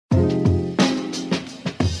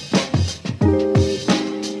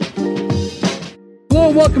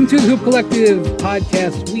welcome to the Hoop Collective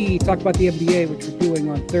podcast. We talk about the NBA, which we're doing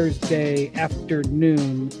on Thursday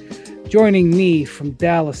afternoon. Joining me from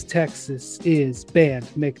Dallas, Texas is Ben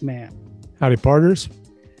MacMahon. Howdy, partners.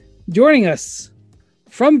 Joining us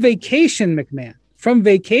from vacation, MacMahon,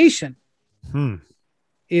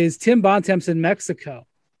 is Tim Bontemps in Mexico.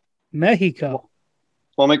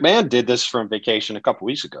 Well, MacMahon did this from vacation a couple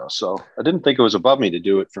weeks ago, so I didn't think it was above me to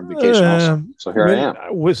do it from vacation also. So here I am.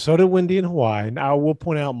 So did Wendy in Hawaii. Now, I will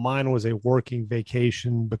point out mine was a working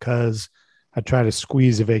vacation because I tried to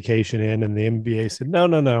squeeze a vacation in, and the NBA said,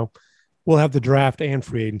 no. We'll have the draft and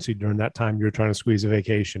free agency during that time you're trying to squeeze a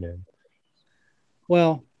vacation in.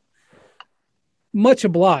 Well, much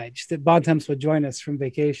obliged that Bontemps would join us from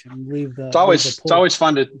vacation and leave the. It's always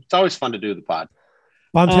fun to do the pod.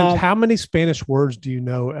 Bontemps, how many Spanish words do you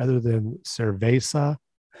know other than cerveza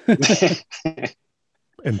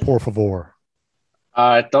and por favor?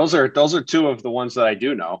 Those are two of the ones that I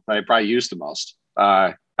do know. I probably use the most.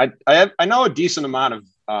 I know a decent amount of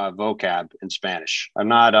vocab in Spanish. I'm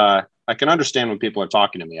not. I can understand when people are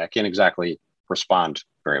talking to me. I can't exactly respond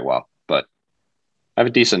very well, but I have a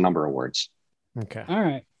decent number of words. Okay. All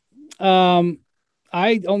right.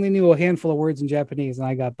 I only knew a handful of words in Japanese, and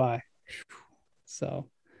I got by. So,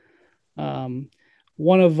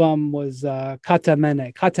 one of them was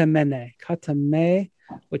katamene,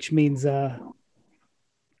 which means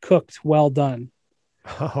cooked, well done.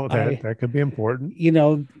 Oh, that could be important. You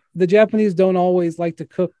know, the Japanese don't always like to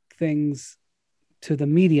cook things to the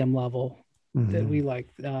medium level that we like,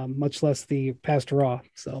 much less the pasta raw.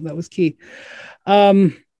 So that was key.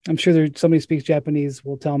 I'm sure somebody who speaks Japanese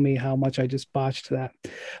will tell me how much I just botched that.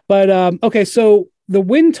 But okay, so the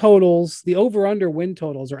win totals, the over-under win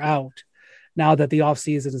totals are out now that the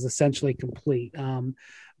offseason is essentially complete.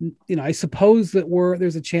 I suppose that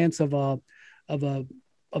there's a chance of a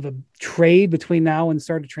trade between now and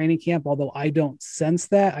start of training camp, although I don't sense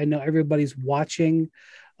that. I know everybody's watching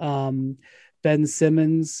Ben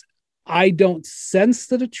Simmons. I don't sense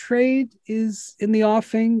that a trade is in the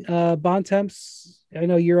offing. Bontemps, I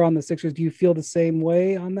know you're on the Sixers. Do you feel the same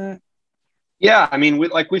way on that? Yeah, I mean,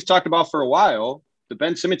 we've talked about for a while, the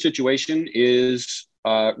Ben Simmons situation is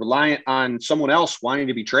reliant on someone else wanting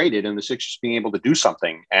to be traded and the Sixers being able to do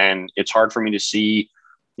something. And it's hard for me to see,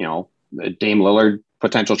 Dame Lillard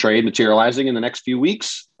potential trade materializing in the next few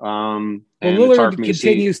weeks. And Lillard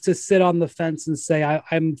continues to sit on the fence and say,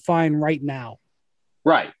 I'm fine right now.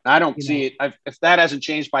 Right. I don't see it. If that hasn't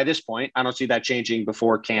changed by this point, I don't see that changing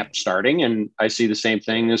before camp starting. And I see the same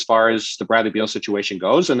thing as far as the Bradley Beal situation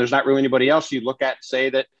goes. And there's not really anybody else you look at and say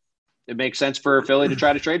that it makes sense for Philly to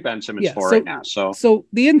try to trade Ben Simmons right now. So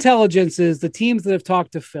the intelligence is the teams that have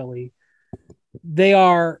talked to Philly, they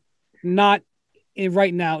are not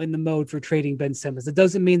right now in the mode for trading Ben Simmons. It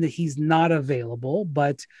doesn't mean that he's not available,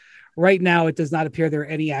 but right now it does not appear there are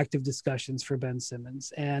any active discussions for Ben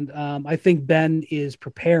Simmons. And I think Ben is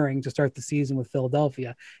preparing to start the season with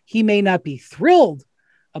Philadelphia. He may not be thrilled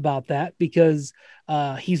about that because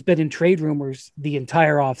he's been in trade rumors the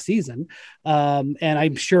entire offseason. And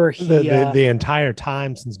I'm sure the entire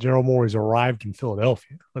time since Daryl Morey's arrived in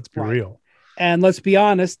Philadelphia. Let's be real. And let's be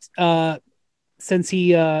honest, since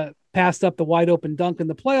he passed up the wide open dunk in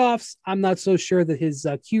the playoffs, I'm not so sure that his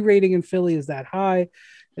Q rating in Philly is that high.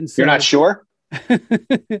 And so, you're not sure?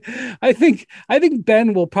 I think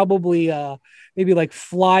Ben will probably maybe like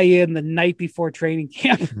fly in the night before training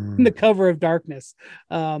camp in the cover of darkness.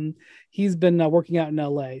 He's been working out in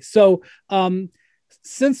LA. So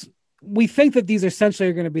since we think that these essentially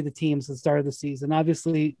are going to be the teams at the start of the season,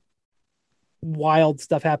 obviously wild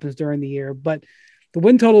stuff happens during the year, but the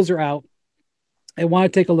win totals are out. I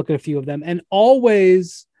want to take a look at a few of them, and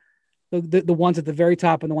always the ones at the very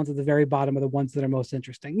top and the ones at the very bottom are the ones that are most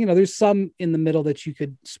interesting. There's some in the middle that you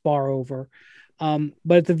could spar over.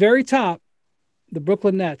 But at the very top, the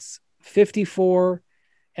Brooklyn Nets,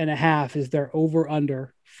 54.5 is their over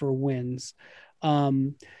under for wins.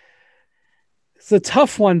 It's a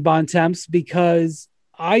tough one, Bontemps, because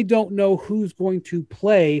I don't know who's going to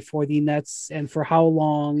play for the Nets and for how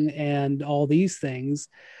long and all these things.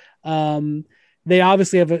 They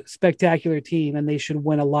obviously have a spectacular team and they should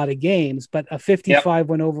win a lot of games, but a 55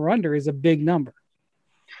 win over under is a big number.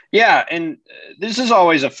 Yeah. And this is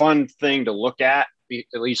always a fun thing to look at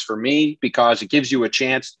least for me, because it gives you a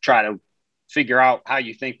chance to try to figure out how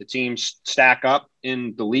you think the teams stack up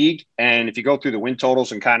in the league. And if you go through the win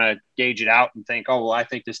totals and kind of gauge it out and think, oh, well, I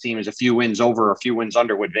think this team is a few wins over or a few wins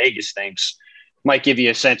under what Vegas thinks, might give you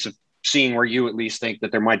a sense of seeing where you at least think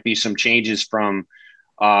that there might be some changes from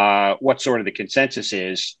what sort of the consensus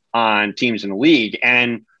is on teams in the league.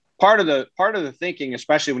 And part of the thinking,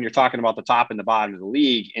 especially when you're talking about the top and the bottom of the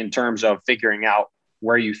league in terms of figuring out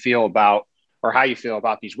where you feel about or how you feel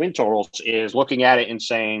about these win totals, is looking at it and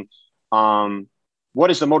saying, what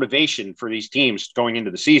is the motivation for these teams going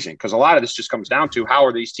into the season? Because a lot of this just comes down to how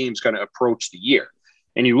are these teams going to approach the year?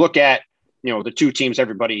 And you look at, the two teams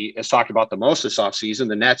everybody has talked about the most this offseason,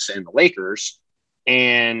 the Nets and the Lakers,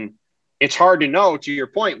 and it's hard to know, to your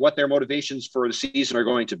point, what their motivations for the season are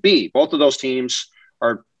going to be. Both of those teams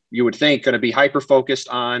are, you would think, going to be hyper-focused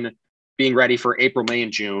on being ready for April, May,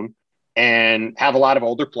 and June, and have a lot of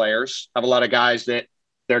older players, have a lot of guys that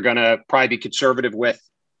they're going to probably be conservative with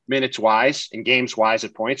minutes-wise and games-wise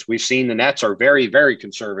at points. We've seen the Nets are very, very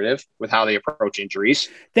conservative with how they approach injuries.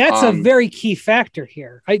 That's a very key factor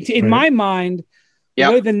here. In my mind,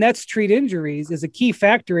 the way the Nets treat injuries is a key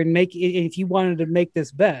factor in if you wanted to make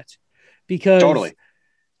this bet. Because, totally.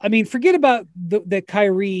 I mean, forget about that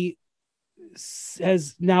Kyrie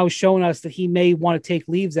has now shown us that he may want to take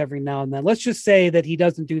leaves every now and then. Let's just say that he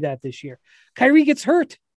doesn't do that this year. Kyrie gets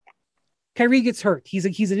hurt. He's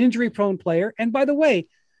an injury-prone player. And by the way,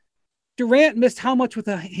 Durant missed how much with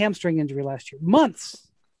a hamstring injury last year? Months.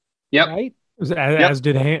 Yep. Right? As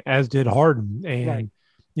did Harden. And,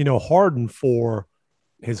 Harden for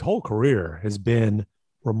his whole career has been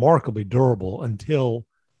remarkably durable until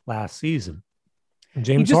last season. And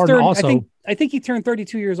James Harden also, I think he turned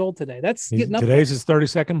 32 years old today. That's getting up. Today's his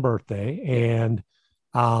 32nd birthday. And,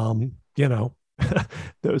 some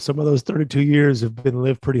of those 32 years have been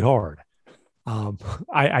lived pretty hard.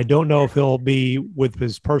 I don't know if he'll be with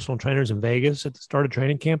his personal trainers in Vegas at the start of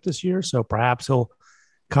training camp this year. So perhaps he'll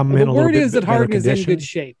come in a little bit. The word is that Harden is in good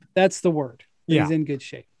shape. That's the word. Yeah. He's in good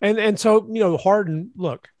shape. And so, Harden,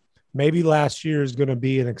 look, maybe last year is going to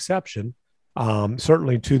be an exception.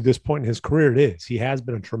 Certainly to this point in his career, it is. He has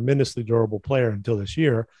been a tremendously durable player until this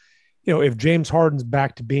year. If James Harden's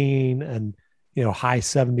back to being an, high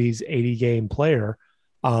 70s, 80 game player,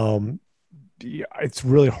 it's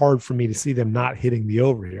really hard for me to see them not hitting the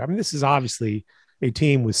over here. I mean, this is obviously a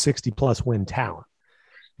team with 60 plus win talent,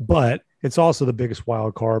 but it's also the biggest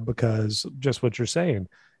wild card because just what you're saying.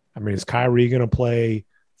 I mean, is Kyrie going to play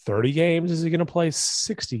 30 games? Is he going to play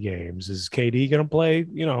 60 games? Is KD going to play,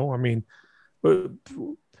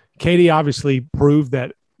 KD obviously proved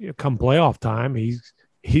that come playoff time, he's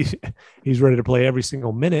ready to play every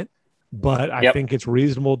single minute. But I think it's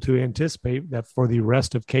reasonable to anticipate that for the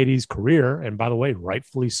rest of KD's career, and by the way,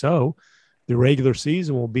 rightfully so, the regular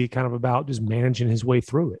season will be kind of about just managing his way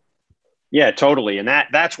through it. Yeah, totally. And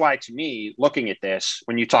that's why, to me, looking at this,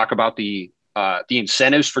 when you talk about the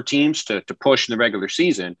incentives for teams to push in the regular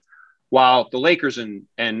season, while the Lakers and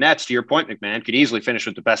Nets, to your point, MacMahon, could easily finish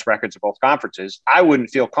with the best records of both conferences, I wouldn't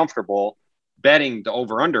feel comfortable betting the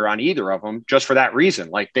over-under on either of them just for that reason.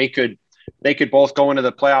 Like they could both go into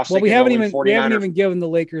the playoffs. Well, we haven't even given the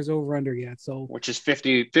Lakers over-under yet. So, which is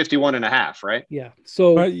 51.5, right? Yeah.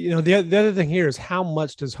 So, but, the other thing here is how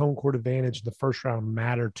much does home court advantage in the first round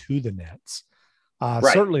matter to the Nets?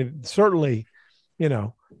 Right. Certainly,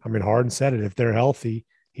 I mean, Harden said it. If they're healthy,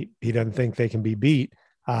 he doesn't think they can be beat.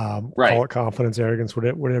 Call it confidence, arrogance,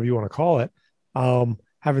 whatever you want to call it.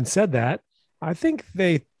 Having said that, I think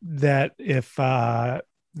that if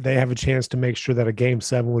they have a chance to make sure that a game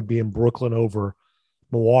 7 would be in Brooklyn over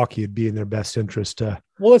Milwaukee, it'd be in their best interest to.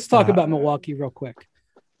 Well, let's talk about Milwaukee real quick.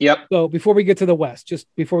 Yep. So before we get to the West, just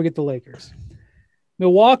before we get to Lakers,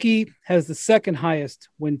 Milwaukee has the second highest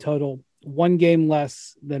win total, one game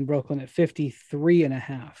less than Brooklyn at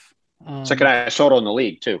 53.5. Second highest total in the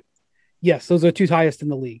league too. Yes, those are two highest in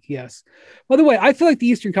the league. Yes. By the way, I feel like the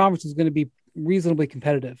Eastern Conference is going to be reasonably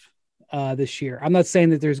competitive this year. I'm not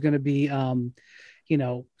saying that there's going to be,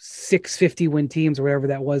 650 win teams or whatever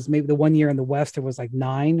that was. Maybe the one year in the West, there was like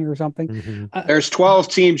 9 or something. Mm-hmm. There's 12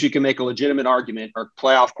 teams you can make a legitimate argument are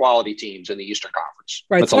playoff quality teams in the Eastern Conference.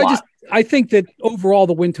 Right. That's so I think that overall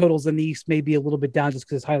the win totals in the East may be a little bit down just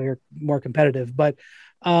because it's highly more competitive. But,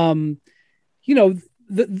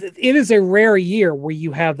 it is a rare year where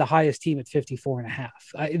you have the highest team at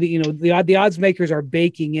 54.5. The odds makers are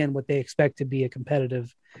baking in what they expect to be a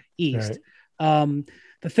competitive East. Right.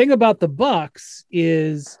 The thing about the Bucks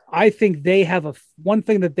is I think they have one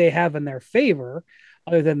thing that they have in their favor,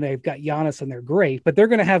 other than they've got Giannis and they're great, but they're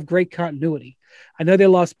going to have great continuity. I know they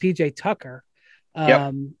lost PJ Tucker,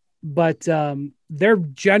 but they're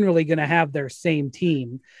generally going to have their same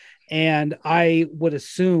team. And I would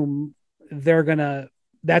assume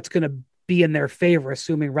that's going to be in their favor,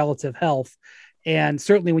 assuming relative health. And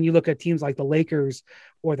certainly when you look at teams like the Lakers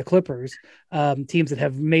or the Clippers, teams that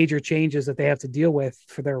have major changes that they have to deal with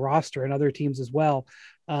for their roster and other teams as well,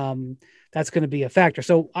 that's going to be a factor.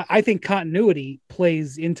 So I think continuity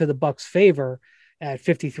plays into the Bucks' favor at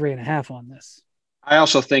 53.5 on this. I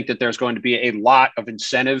also think that there's going to be a lot of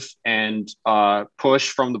incentive and push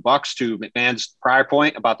from the Bucks, to McMahon's prior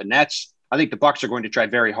point about the Nets. I think the Bucks are going to try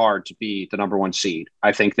very hard to be the number one seed.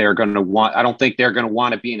 I think they're going to want, I don't think they're going to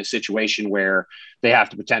want to be in a situation where they have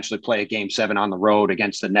to potentially play a game 7 on the road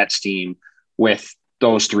against the Nets team with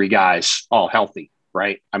those 3 guys all healthy,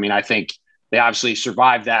 right? I mean, I think they obviously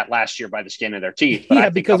survived that last year by the skin of their teeth.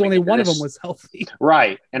 But because only one of them was healthy.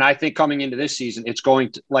 Right. And I think coming into this season, it's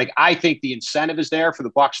going to, like, I think the incentive is there for the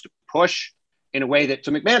Bucks to push in a way that,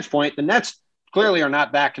 to McMahon's point, the Nets clearly are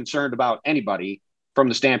not that concerned about anybody from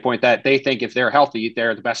the standpoint that they think if they're healthy,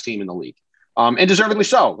 they're the best team in the league. And deservedly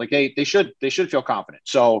so. Like they should feel confident.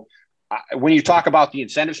 So when you talk about the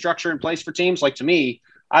incentive structure in place for teams, like, to me,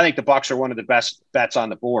 I think the Bucks are one of the best bets on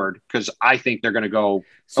the board, because I think they're going to go,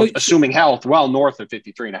 assuming health, well north of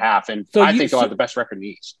 53.5. And so I think they'll have the best record in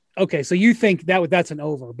the East. Okay. So you think that's an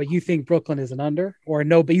over, but you think Brooklyn is an under or a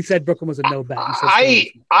no, but you said Brooklyn was a no bet.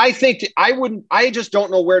 I think I just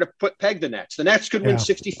don't know where to peg the Nets. The Nets could win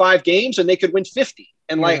 65 games and they could win 50.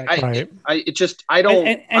 And I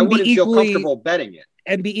wouldn't feel comfortable betting it.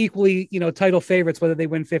 And be equally, title favorites, whether they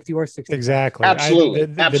win 50 or 60. Exactly. Absolutely.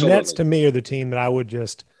 The Nets, to me, are the team that I would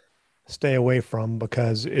just stay away from,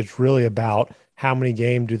 because it's really about how many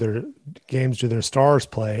games do their stars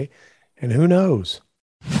play, and who knows.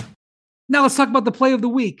 Now let's talk about the play of the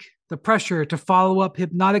week. The pressure to follow up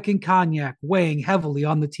Hypnotic and Cognac weighing heavily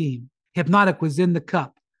on the team. Hypnotic was in the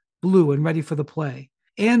cup, blue and ready for the play.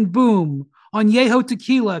 And boom, Añejo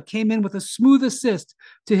Tequila came in with a smooth assist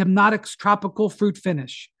to Hypnotic's tropical fruit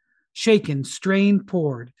finish. Shaken, strained,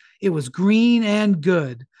 poured. It was green and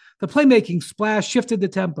good. The playmaking splash shifted the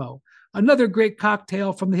tempo. Another great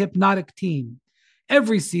cocktail from the Hypnotic team.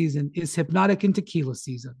 Every season is Hypnotic and Tequila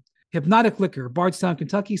season. Hypnotic Liquor, Bardstown,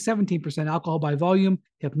 Kentucky, 17% alcohol by volume.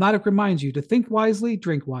 Hypnotic reminds you to think wisely,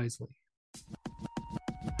 drink wisely.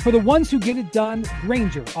 For the ones who get it done,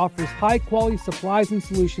 Grainger offers high-quality supplies and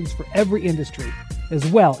solutions for every industry, as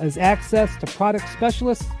well as access to product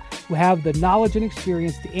specialists who have the knowledge and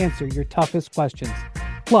experience to answer your toughest questions.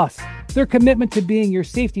 Plus, their commitment to being your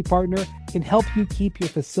safety partner can help you keep your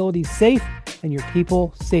facilities safe and your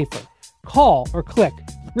people safer. Call or click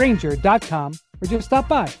Grainger.com or just stop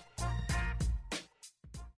by.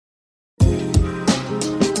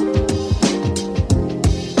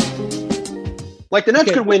 Like, the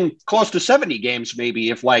Nets could win close to 70 games maybe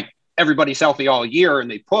if, like, everybody's healthy all year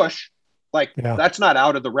and they push. Like, that's not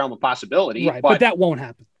out of the realm of possibility. Right, but that won't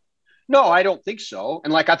happen. No, I don't think so.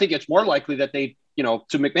 And, like, I think it's more likely that they,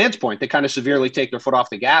 to McMahon's point, they kind of severely take their foot off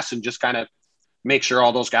the gas and just kind of make sure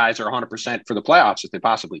all those guys are 100% for the playoffs if they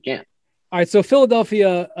possibly can. All right, so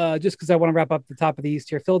Philadelphia, just because I want to wrap up the top of the East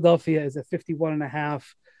here, Philadelphia is at 51.5.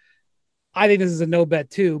 I think this is a no bet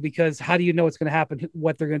too, because how do you know what's going to happen,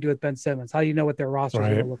 what they're going to do with Ben Simmons? How do you know what their roster is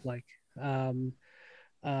going to look like?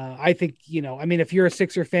 I think, if you're a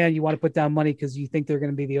Sixer fan, you want to put down money because you think they're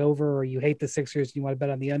going to be the over, or you hate the Sixers and you want to bet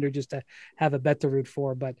on the under just to have a bet to root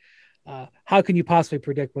for. But how can you possibly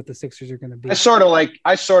predict what the Sixers are going to be? I sort of like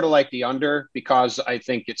the under, because I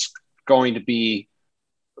think it's going to be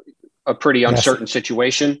a pretty uncertain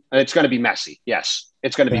situation, and it's going to be messy. Yes,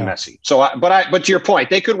 it's going to be messy. So, but to your point,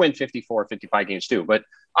 they could win 54, 55 games too. But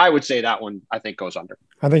I would say that one, I think, goes under.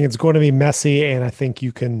 I think it's going to be messy, and I think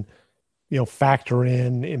you can, factor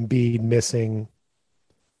in Embiid missing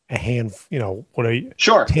a hand, 10,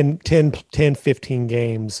 15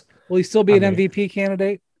 games. Will he still be an MVP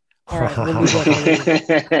candidate? All right,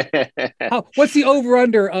 what's the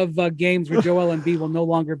over-under of games where Joel Embiid will no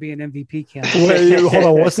longer be an MVP candidate? Hold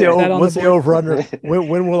on. What's the over-under?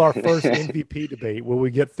 When will our first MVP debate? Will we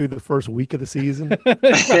get through the first week of the season?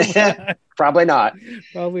 Probably not.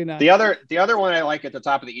 Probably not. The other one I like at the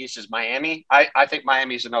top of the East is Miami. I think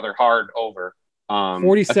Miami's another hard over.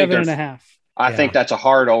 47.5. I think that's a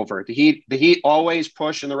hard over. The Heat always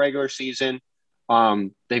push in the regular season.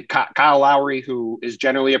 They've got Kyle Lowry, who is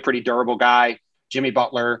generally a pretty durable guy. Jimmy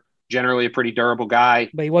Butler, generally a pretty durable guy.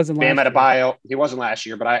 But he wasn't Bam Adebayo. He wasn't last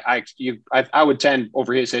year, but I would tend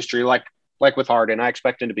over his history, like with Harden. I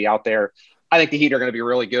expect him to be out there. I think the Heat are going to be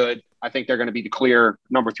really good. I think they're going to be the clear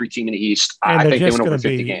number 3 team in the East. I think they win over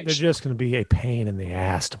 50 games. They're just going to be a pain in the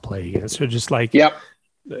ass to play against. They're just like, you're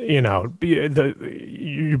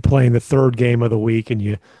playing the third game of the week and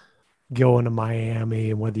you go into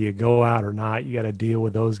Miami, and whether you go out or not, you got to deal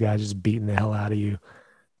with those guys just beating the hell out of you.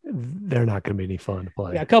 They're not going to be any fun to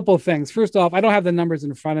play. Yeah, a couple of things. First off, I don't have the numbers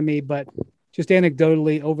in front of me, but just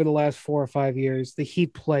anecdotally, over the last 4 or 5 years, the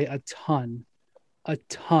Heat play a ton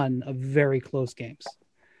of very close games.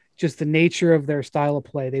 just the nature of their style of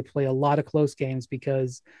play. They play a lot of close games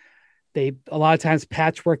because they a lot of times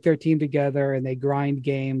patchwork their team together and they grind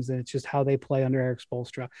games, and it's just how they play under Eric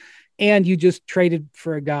Spoelstra. And you just traded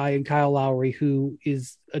for a guy in Kyle Lowry who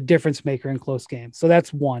is a difference maker in close games. So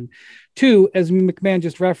that's one. Two, as MacMahon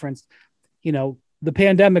just referenced, the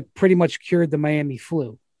pandemic pretty much cured the Miami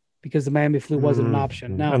flu because the Miami flu wasn't an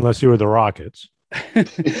option. Now, unless you were the Rockets.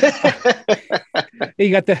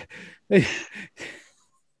 You got you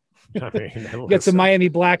got some Miami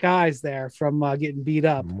black eyes there from getting beat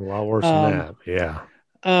up. A lot worse than that. Yeah.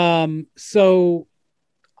 So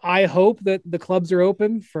I hope that the clubs are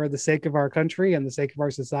open for the sake of our country and the sake of our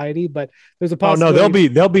society, but there's a possibility. Oh,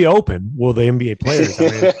 no, they'll be open. Well, the NBA players,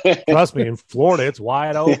 trust me, in Florida, it's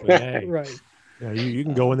wide open. Hey, right. You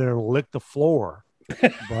can go in there and lick the floor,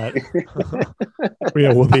 but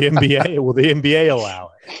will the NBA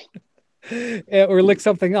allow it? Or lick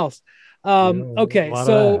something else. Okay.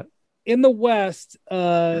 So in the West,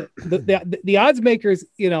 the odds makers,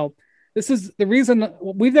 this is the reason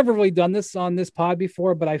we've never really done this on this pod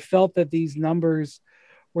before, but I felt that these numbers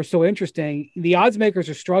were so interesting. The odds makers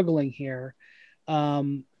are struggling here.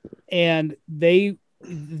 And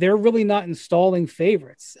they're really not installing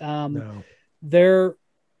favorites. No. They're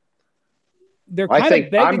kind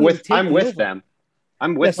of begging I'm with them.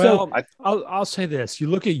 I'll say this. You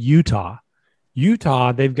look at Utah,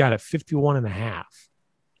 they've got it 51.5.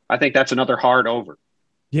 I think that's another hard over.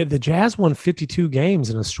 Yeah, the Jazz won 52 games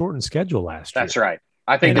in a shortened schedule last year. That's right.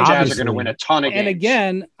 I think the Jazz are going to win a ton of games. And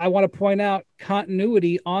again, I want to point out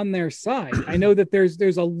continuity on their side. I know that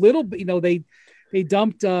there's a little bit, they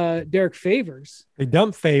dumped Derek Favors. They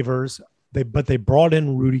dumped Favors, but they brought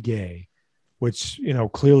in Rudy Gay, which,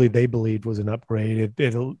 clearly they believed was an upgrade.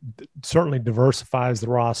 It certainly diversifies the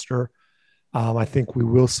roster. I think we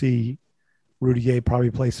will see Rudy Gay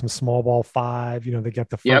probably play some small ball 5. They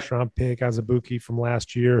got the first round pick Azubuike from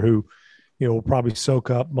last year who, will probably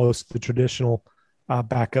soak up most of the traditional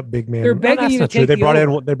backup big man. They're begging you to take they brought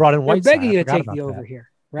in Whiteside. They're begging you to take the over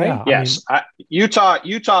here, right? Yeah, yes.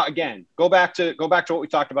 Utah again, go back to what we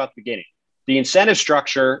talked about at the beginning. The incentive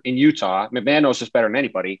structure in Utah, MacMahon knows this better than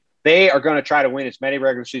anybody. They are going to try to win as many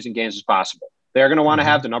regular season games as possible. They're going to want to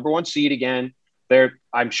have the number 1 seed again.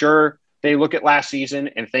 I'm sure they look at last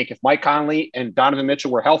season and think if Mike Conley and Donovan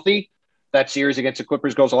Mitchell were healthy, that series against the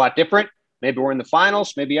Clippers goes a lot different. Maybe we're in the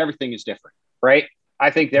finals. Maybe everything is different, right?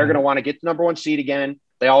 I think they're going to want to get the number 1 seed again.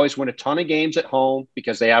 They always win a ton of games at home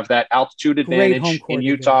because they have that altitude advantage in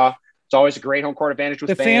Utah. Advantage. It's always a great home court advantage with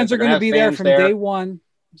the fans are going to be there from day one.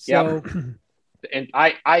 So, and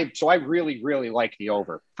I really, really like the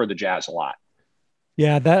over for the Jazz a lot.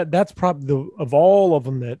 Yeah, that's probably of all of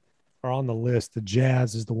them that are on the list, the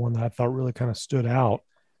Jazz is the one that I thought really kind of stood out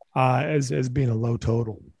as being a low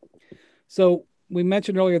total. So we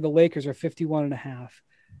mentioned earlier the Lakers are 51.5.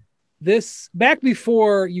 This back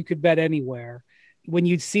before you could bet anywhere, when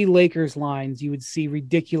you'd see Lakers lines, you would see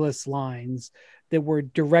ridiculous lines that were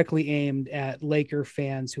directly aimed at Laker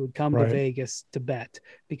fans who would come to Vegas to bet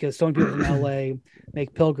because so many people from LA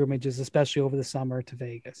make pilgrimages, especially over the summer, to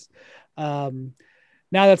Vegas. Now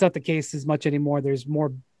that's not the case as much anymore. There's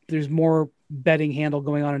more betting handle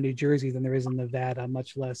going on in New Jersey than there is in Nevada,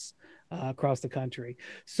 much less across the country.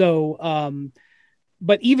 So,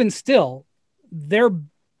 but even still,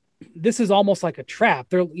 this is almost like a trap.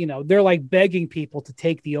 They're like begging people to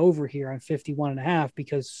take the over here on 51.5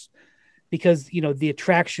 because the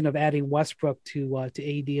attraction of adding Westbrook to AD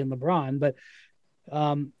and LeBron, but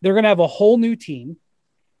they're going to have a whole new team.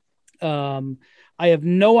 I have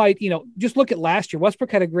no idea, just look at last year.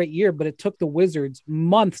 Westbrook had a great year, but it took the Wizards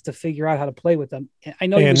months to figure out how to play with them. I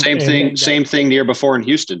know. Same thing the year before in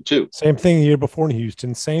Houston too. Same thing the year before in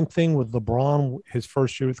Houston. Same thing with LeBron, his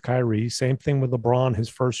first year with Kyrie. Same thing with LeBron, his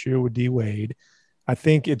first year with D Wade. I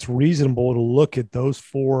think it's reasonable to look at those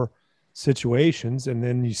 4 situations, and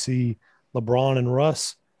then you see LeBron and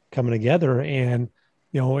Russ coming together and,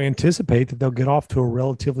 anticipate that they'll get off to a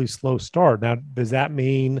relatively slow start. Now, does that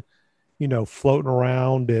mean, floating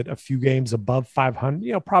around at a few games above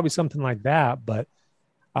 500, probably something like that. But,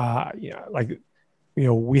 we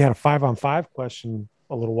had a 5-on-5 question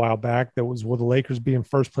a little while back that was, will the Lakers be in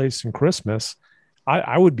first place in Christmas?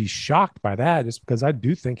 I would be shocked by that just because I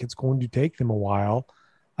do think it's going to take them a while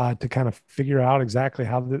to kind of figure out exactly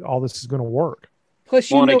how all this is going to work. Plus,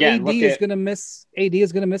 AD is going to miss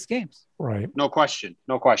games. Right. No question.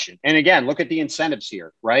 And again, look at the incentives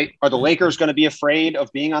here, right? Are the Lakers going to be afraid of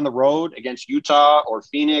being on the road against Utah or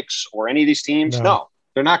Phoenix or any of these teams? No,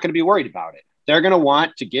 they're not going to be worried about it. They're going to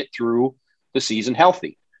want to get through the season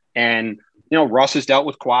healthy. And, Russ has dealt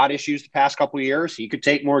with quad issues the past couple of years. He could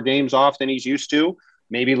take more games off than he's used to.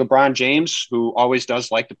 maybe LeBron James, who always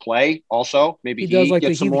does like to play also. Maybe he does like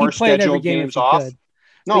gets some more scheduled games off. Could.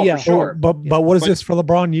 No, yeah, for sure. But what is this for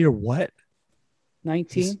LeBron year? What?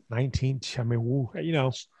 19? 19. I mean, you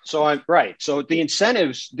know. So I'm right. So the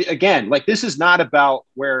incentives, again, like this is not about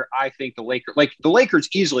where I think the Lakers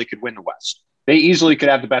easily could win the West. They easily could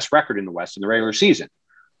have the best record in the West in the regular season.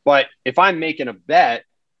 But if I'm making a bet,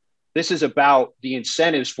 this is about the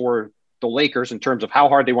incentives for the Lakers in terms of how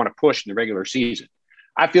hard they want to push in the regular season.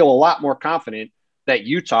 I feel a lot more confident that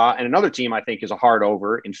Utah and another team I think is a hard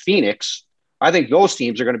over in Phoenix. I think those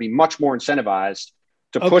teams are going to be much more incentivized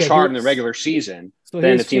to push hard in the regular season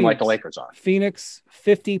than a team like the Lakers are. Phoenix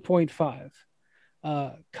 50.5.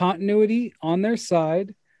 Continuity on their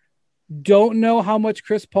side. Don't know how much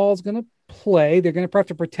Chris Paul is going to play. They're going to have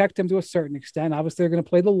to protect him to a certain extent. Obviously, they're going to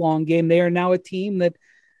play the long game. They are now a team that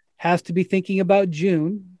has to be thinking about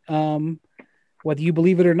June. Whether you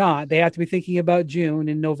believe it or not, they have to be thinking about June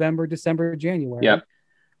in November, December, January. Yep.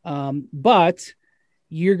 But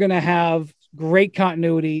you're going to have great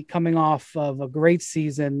continuity coming off of a great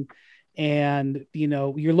season. And, you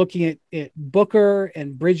know, you're looking at Booker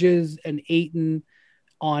and Bridges and Ayton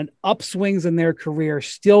on upswings in their career,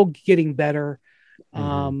 still getting better.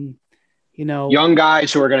 You know, young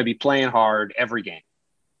guys who are going to be playing hard every game.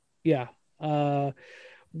 Yeah.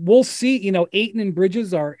 We'll see, you know, Ayton and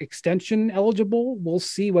Bridges are extension eligible. We'll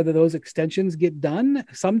see whether those extensions get done.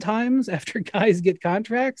 Sometimes after guys get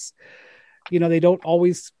contracts, you know, they don't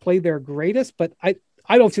always play their greatest, but I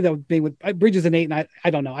don't see that being with Bridges and Ayton. I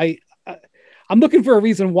don't know. I'm looking for a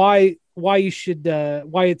reason why you should,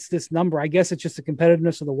 why it's this number. I guess it's just the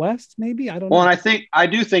competitiveness of the West. Maybe. I don't know. Well, and I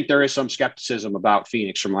do think there is some skepticism about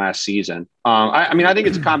Phoenix from last season. I mean, I think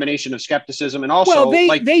it's a combination of skepticism and also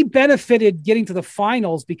they benefited getting to the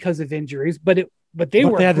finals because of injuries, but they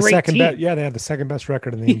had the second best. Yeah, they had the second best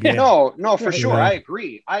record in the NBA. No, for sure. Yeah.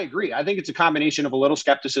 I agree. I think it's a combination of a little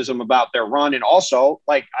skepticism about their run. And also,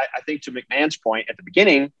 like, I think to McMahon's point at the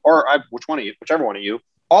beginning, whichever one of you,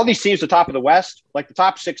 all these teams, the top of the West, like the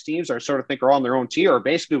top 6 teams are sort of think are on their own tier, are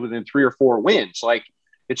basically within 3 or 4 wins. Like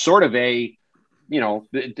it's sort of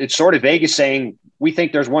it's sort of Vegas saying, we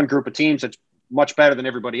think there's one group of teams that's much better than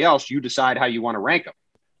everybody else. You decide how you want to rank them.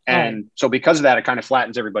 And so because of that, it kind of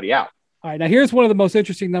flattens everybody out. All right. Now here's one of the most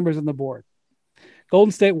interesting numbers on the board.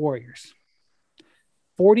 Golden State Warriors,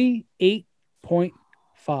 48.5.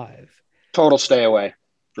 Total stay away.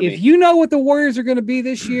 If you know what the Warriors are going to be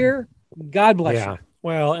this year, God bless you.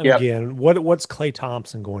 Well, and again, what's Klay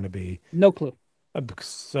Thompson going to be? No clue.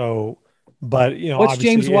 So, but you know, what's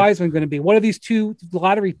James Wiseman going to be? What are these 2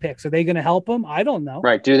 lottery picks? Are they going to help him? I don't know.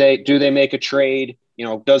 Right? Do they make a trade? You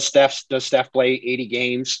know, does Steph play 80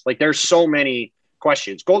 games? Like, there's so many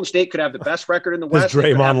questions. Golden State could have the best record in the West. Does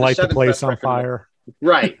Draymond light the place on fire?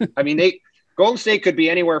 Right. I mean, Golden State could be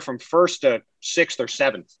anywhere from 1st to 6th or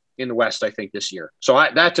 7th in the West, I think, this year. So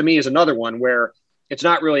that to me is another one where it's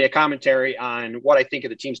not really a commentary on what I think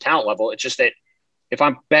of the team's talent level. It's just that if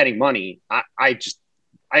I'm betting money, I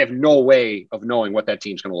have no way of knowing what that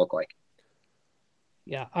team's going to look like.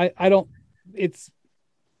 Yeah, I don't.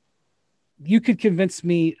 You could convince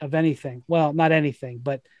me of anything. Well, not anything,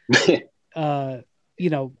 but you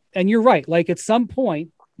know, and you're right. Like at some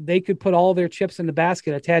point, they could put all their chips in the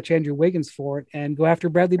basket, attach Andrew Wiggins for it, and go after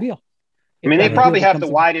Bradley Beal. I mean, they probably have the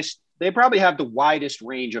widest. They probably have the widest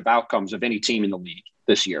range of outcomes of any team in the league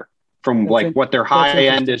this year, from what their high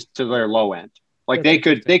end is to their low end. Like they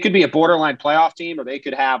could be a borderline playoff team, or they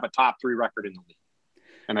could have a top 3 record in the league.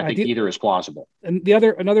 And I think either is plausible. And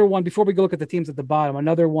another one, before we go look at the teams at the bottom,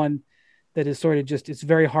 another one that is sort of just, it's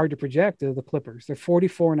very hard to project are the Clippers. They're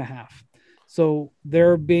 44.5. So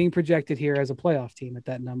they're being projected here as a playoff team at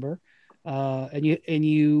that number. And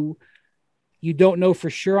you don't know for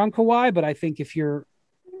sure on Kawhi, but I think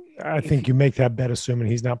I think you make that bet assuming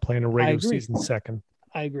he's not playing a regular season second.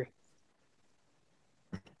 I agree.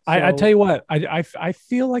 I tell you what, I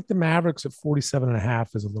feel like the Mavericks at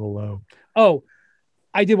 47.5 is a little low. Oh,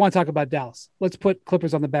 I did want to talk about Dallas. Let's put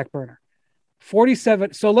Clippers on the back burner.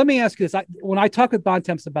 47. So let me ask you this. When I talk with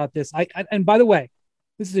Bontemps about this, and by the way,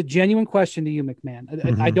 this is a genuine question to you, McMahon.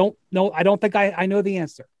 Mm-hmm. I don't know. I don't think I know the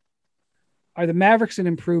answer. Are the Mavericks an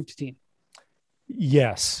improved team?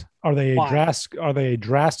 Yes. Are they a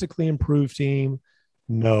drastically improved team?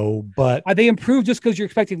 No, but are they improved just because you're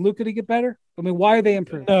expecting Luka to get better? I mean, why are they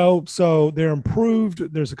improved? No, so they're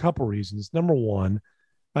improved. There's a couple reasons. Number one,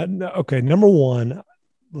 look,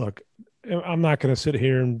 I'm not going to sit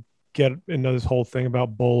here and get into this whole thing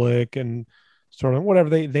about Bullock and sort of whatever.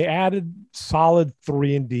 They added solid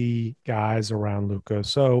 3-and-D guys around Luka,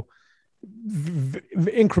 so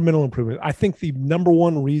incremental improvement. I think the number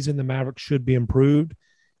one reason the Mavericks should be improved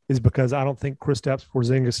is because I don't think Kristaps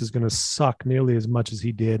Porzingis is going to suck nearly as much as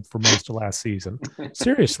he did for most of last season.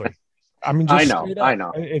 Seriously. I mean, just I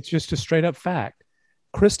know. It's just a straight up fact.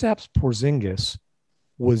 Kristaps Porzingis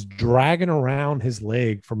was dragging around his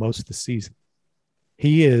leg for most of the season.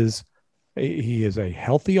 He is a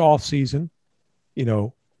healthy offseason. You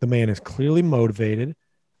know, the man is clearly motivated.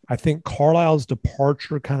 I think Carlisle's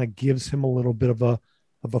departure kind of gives him a little bit of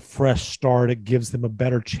a fresh start. It gives them a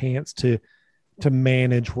better chance to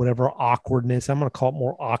manage whatever awkwardness. I'm going to call it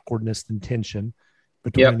more awkwardness than tension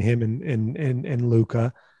between him and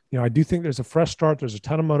Luka. You know, I do think there's a fresh start. There's a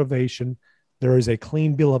ton of motivation. There is a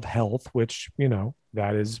clean bill of health, which, you know,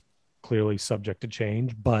 that is clearly subject to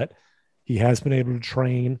change, but he has been able to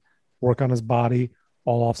train, work on his body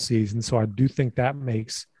all off season. So I do think that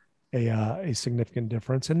makes a significant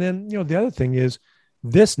difference. And then, you know, the other thing is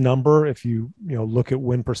this number, if you look at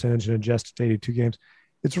win percentage and adjusted to 82 games,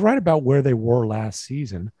 it's right about where they were last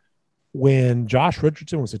season when Josh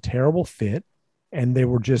Richardson was a terrible fit and they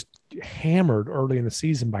were just hammered early in the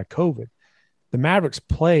season by COVID. The Mavericks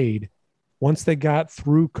played, once they got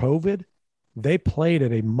through COVID, they played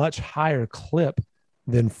at a much higher clip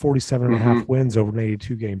than 47 and a half wins over an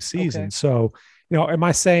 82 game season. Okay. So, you know, am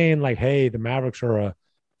I saying like, hey, the Mavericks are a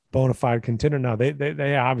bona fide contender? No,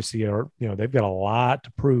 they obviously are, you know, they've got a lot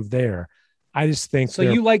to prove there. I just think so.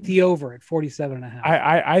 You like the over at 47 and a half.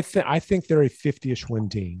 I think they're a 50-ish win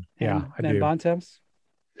team. Yeah. And then Bontemps?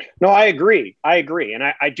 No, I agree. And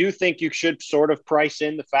I do think you should sort of price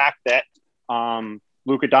in the fact that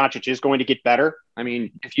Luka Doncic is going to get better. I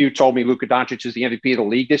mean, if you told me Luka Doncic is the MVP of the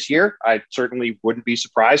league this year, I certainly wouldn't be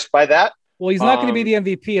surprised by that. Well, he's not going to be the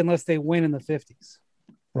MVP unless they win in the 50s.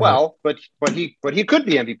 Well, but he could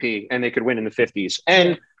be MVP and they could win in the 50s.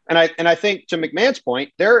 And I think to MacMahon's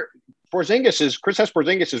point, Kristaps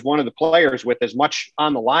Porzingis is one of the players with as much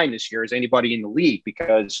on the line this year as anybody in the league,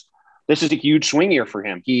 because this is a huge swing year for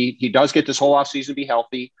him. He does get this whole offseason to be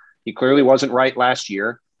healthy. He clearly wasn't right last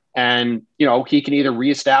year. And, you know, he can either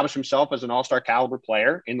reestablish himself as an all-star caliber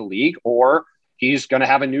player in the league, or he's going to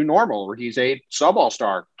have a new normal where he's a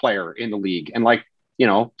sub-all-star player in the league. And like, you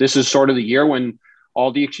know, this is sort of the year when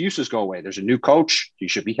all the excuses go away. There's a new coach. He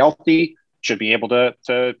should be healthy, should be able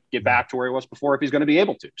to get back to where he was before if he's going to be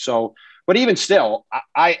able to. So, but even still,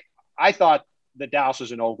 I thought that Dallas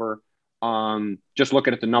is an over, just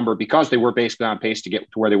looking at the number, because they were basically on pace to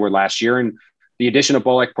get to where they were last year. And the addition of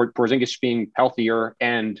Bullock, Porzingis being healthier,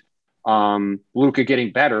 and Luka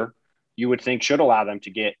getting better, you would think should allow them to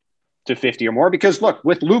get to 50 or more. Because look,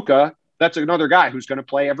 with Luka, that's another guy who's going to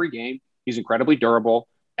play every game. He's incredibly durable,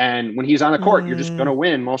 and when he's on the court, you're just going to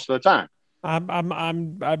win most of the time.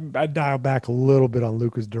 I dial back a little bit on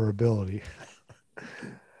Luka's durability,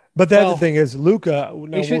 but the other thing is Luka.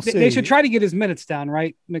 They should try to get his minutes down,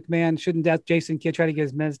 right? MacMahon, shouldn't Jason Kidd try to get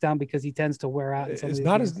his minutes down, because he tends to wear out? It's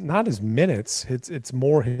not his minutes. It's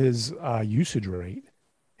more his usage rate.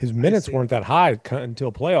 His minutes weren't that high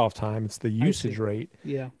until playoff time. It's the usage rate.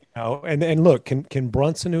 Yeah. You know, and look, can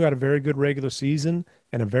Brunson, who had a very good regular season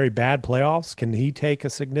and a very bad playoffs, can he take a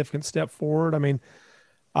significant step forward? I mean,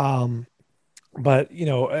 but you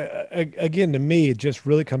know, again, to me, it just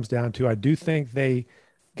really comes down to, I do think they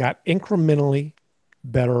got incrementally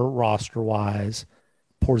better roster wise.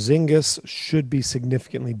 Porzingis should be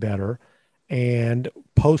significantly better, and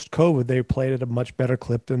post COVID, they played at a much better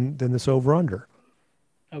clip than this over under.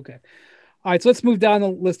 Okay. All right. So let's move down the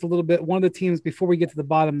list a little bit. One of the teams, before we get to the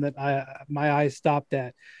bottom, that my eyes stopped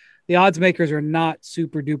at, the odds makers are not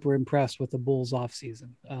super duper impressed with the Bulls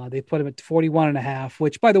offseason. They put them at 41.5,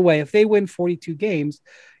 which, by the way, if they win 42 games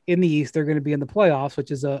in the East, they're going to be in the playoffs,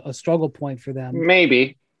 which is a struggle point for them.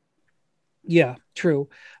 Maybe. Yeah, true.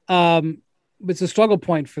 But it's a struggle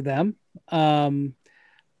point for them.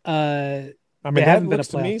 I mean, that looks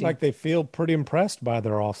to me like they feel pretty impressed by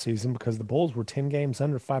their offseason, because the Bulls were 10 games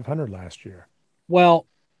under 500 last year. Well,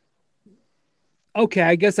 okay,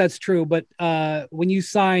 I guess that's true. But when you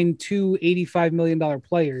sign two $85 million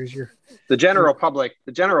players, the general public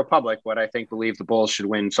would, I think, believe the Bulls should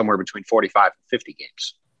win somewhere between 45 and 50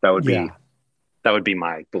 games. That would be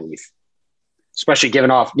my belief, especially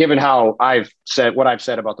given how I've said what I've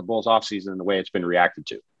said about the Bulls offseason and the way it's been reacted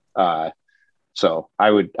to. So I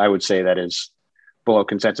would say that is below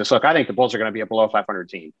consensus. Look, I think the Bulls are going to be a below 500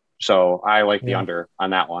 team. So I like the under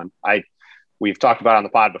on that one. We've talked about on the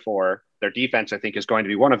pod before, their defense, I think, is going to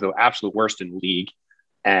be one of the absolute worst in the league.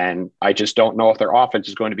 And I just don't know if their offense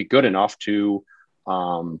is going to be good enough to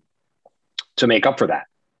make up for that.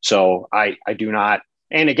 So I do not.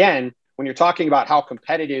 And again, when you're talking about how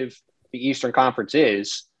competitive the Eastern Conference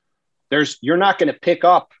is, you're not going to pick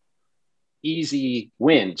up easy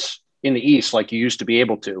wins in the East like you used to be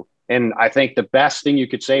able to. And I think the best thing you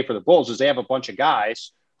could say for the Bulls is they have a bunch of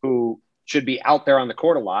guys who should be out there on the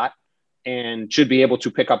court a lot and should be able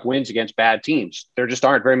to pick up wins against bad teams. There just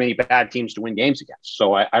aren't very many bad teams to win games against.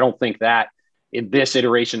 So I don't think that in this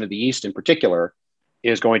iteration of the East in particular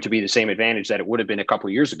is going to be the same advantage that it would have been a couple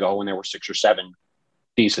of years ago when there were 6 or 7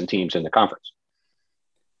 decent teams in the conference.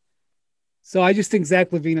 So I just think Zach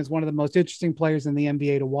LaVine is one of the most interesting players in the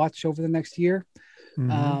NBA to watch over the next year.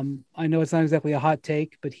 Mm-hmm. I know it's not exactly a hot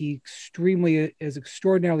take, but he has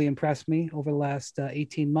extraordinarily impressed me over the last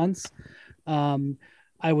 18 months.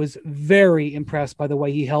 I was very impressed by the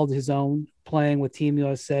way he held his own playing with Team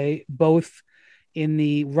USA, both in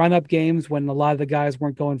the run-up games when a lot of the guys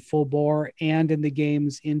weren't going full bore and in the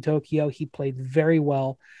games in Tokyo. He played very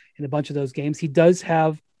well in a bunch of those games. He does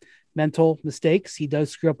have mental mistakes. He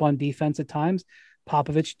does screw up on defense at times.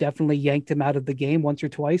 Popovich definitely yanked him out of the game once or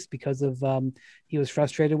twice because of he was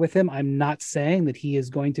frustrated with him. I'm not saying that he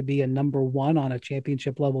is going to be a number one on a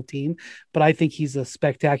championship level team, but I think he's a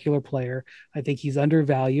spectacular player. I think he's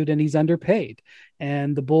undervalued and he's underpaid.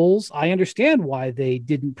 And the Bulls, I understand why they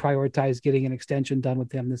didn't prioritize getting an extension done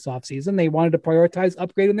with him this offseason. They wanted to prioritize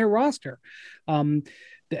upgrading their roster.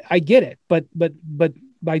 I get it, but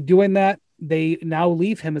by doing that, they now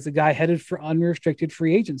leave him as a guy headed for unrestricted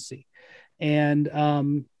free agency. And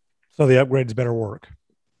so the upgrades better work.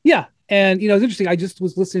 Yeah. And, it's interesting. I just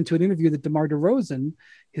was listening to an interview that DeMar DeRozan,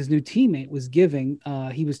 his new teammate, was giving.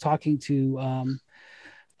 He was talking to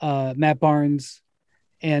Matt Barnes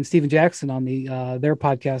and Steven Jackson on their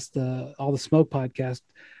podcast, All the Smoke podcast.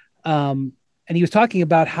 And he was talking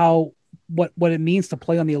about what it means to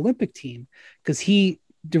play on the Olympic team, because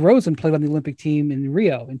DeRozan played on the Olympic team in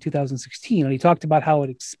Rio in 2016. And he talked about how it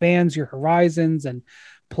expands your horizons, and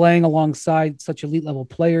playing alongside such elite level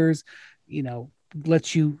players,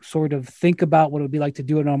 lets you sort of think about what it would be like to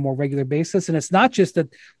do it on a more regular basis. And it's not just that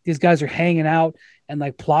these guys are hanging out and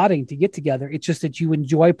like plotting to get together. It's just that you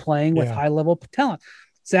enjoy playing with high level talent.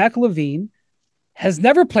 Zach LaVine has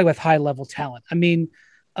never played with high level talent. I mean,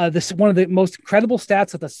 this one of the most incredible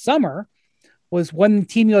stats of the summer was when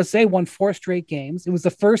Team USA won 4 straight games. It was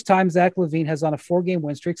the first time Zach LaVine has on a 4-game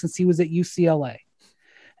win streak since he was at UCLA.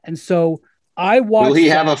 And so I watched. Will he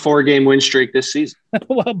have a 4-game win streak this season?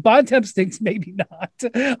 Well, Bontemps thinks maybe not.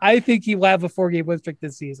 I think he will have a 4-game win streak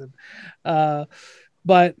this season.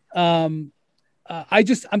 But I'm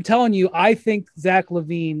telling you, I think Zach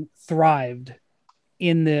LaVine thrived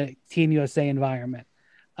in the Team USA environment.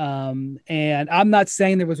 And I'm not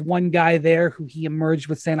saying there was one guy there who he emerged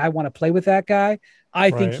with saying, I want to play with that guy.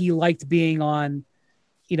 I think he liked being on,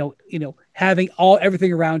 having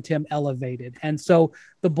everything around him elevated. And so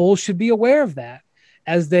the Bulls should be aware of that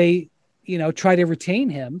as they, try to retain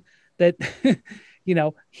him, that,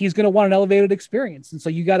 he's going to want an elevated experience. And so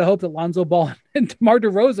you got to hope that Lonzo Ball and DeMar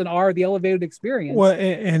DeRozan are the elevated experience. Well,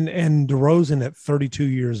 and DeRozan at 32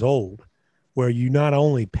 years old, where you not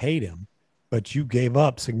only paid him, but you gave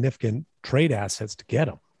up significant trade assets to get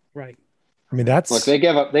him. Right. I mean, look, they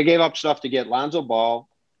gave up stuff to get Lonzo Ball.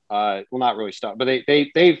 Well, not really stuff, but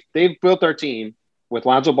they've built their team with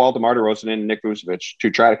Lonzo Ball, DeMar DeRozan, and Nick Vucevic to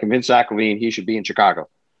try to convince Zach LaVine he should be in Chicago.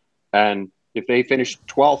 And if they finish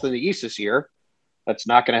 12th in the East this year, that's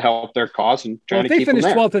not going to help their cause. And trying to keep them there. If they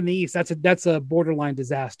finish 12th in the East, that's a borderline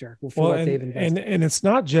disaster. And it's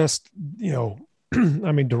not just I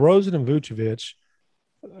mean, DeRozan and Vucevic.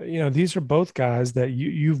 These are both guys that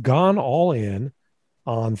you've gone all in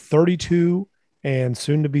on 32 and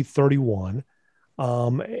soon to be 31.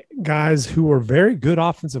 Guys who are very good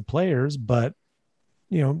offensive players, but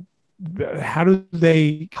how do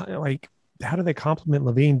they complement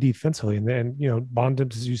LaVine defensively? And then,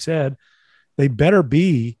 Bontemps, as you said, they better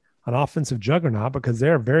be an offensive juggernaut, because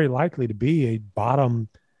they're very likely to be a bottom.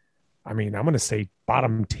 I mean, I'm going to say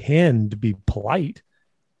bottom 10 to be polite.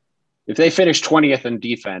 If they finish 20th in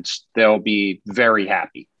defense, they'll be very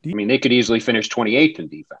happy. I mean, they could easily finish 28th in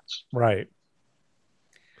defense. Right.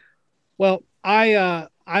 Well, I'm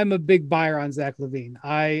a big buyer on Zach LaVine.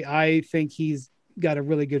 I think he's got a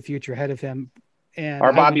really good future ahead of him. And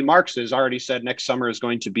our Bobby Marks has already said next summer is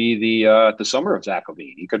going to be the summer of Zach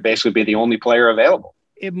LaVine. He could basically be the only player available.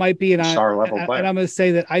 It might be an star level player. And I'm going to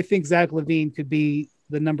say that I think Zach LaVine could be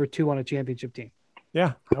the number 2 on a championship team.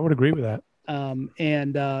 Yeah, I would agree with that.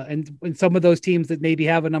 And some of those teams that maybe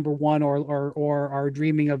have a number 1 or are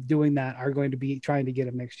dreaming of doing that are going to be trying to get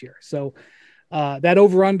him next year. So that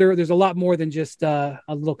over under, there's a lot more than just a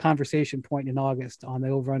little conversation point in August on the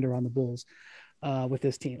over under on the Bulls with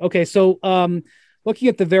this team. Okay. So looking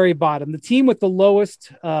at the very bottom, the team with the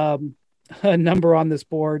lowest number on this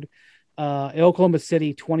board Oklahoma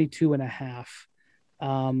City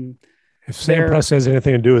 22.5. If Sam Press has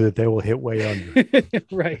anything to do with it, they will hit way under.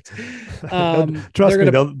 Right. Trust me,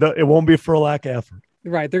 it won't be for a lack of effort.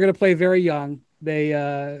 Right. They're going to play very young. They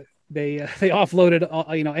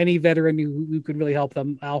offloaded any veteran who could really help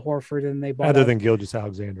them, Al Horford, and they bought other than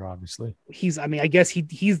Gilgeous-Alexander, obviously. I guess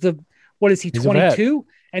he's the what is he, 22?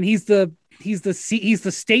 And he's the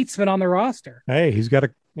statesman on the roster. Hey, he's got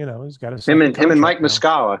a him and Mike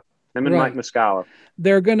Muscala. Mike Muscala.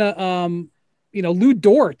 They're gonna Lou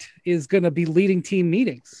Dort is gonna be leading team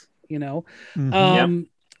meetings, and they're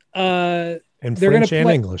French gonna and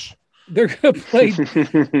play English. They're going to play.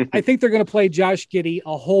 I think they're going to play Josh Giddey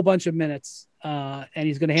a whole bunch of minutes, and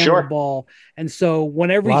he's going to handle the ball. And so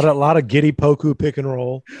whenever a lot of Giddey Poku pick and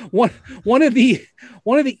roll. One of the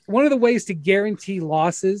ways to guarantee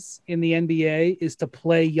losses in the NBA is to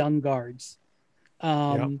play young guards.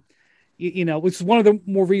 Which is one of the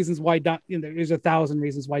more reasons why there's 1,000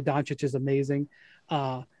 reasons why Doncic is amazing.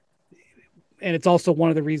 And it's also one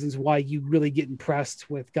of the reasons why you really get impressed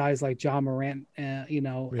with guys like John Morant, and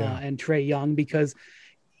Trae Young, because,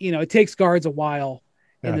 it takes guards a while.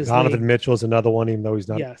 Donovan Mitchell is another one, even though he's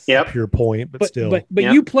not a pure point, but still. But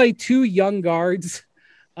you play two young guards,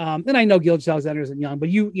 and I know Gilgeous-Alexander isn't young, but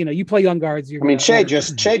you play young guards. Shea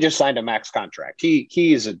just signed a max contract.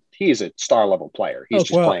 He is a star level player. He's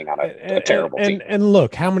playing on a terrible team. And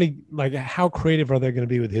look, how creative are they going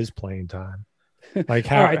to be with his playing time? Like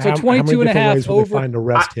how, all right, so how 22 and a half ways will they find to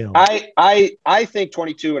rest him? I think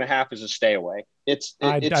 22.5 is a stay away.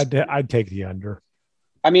 I'd take the under.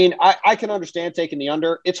 I mean, I can understand taking the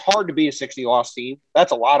under. It's hard to be a 60 loss team.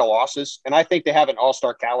 That's a lot of losses. And I think they have an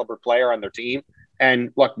all-star caliber player on their team.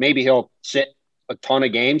 And look, maybe he'll sit a ton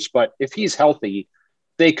of games, but if he's healthy,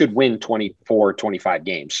 they could win 24, 25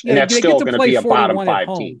 games. And that's still going to be a bottom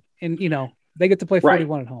 5 team. And, they get to play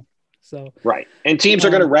 41 at home. So right, and teams are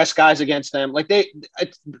going to rest guys against them. Like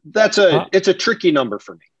it's a tricky number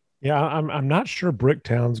for me. Yeah, I'm not sure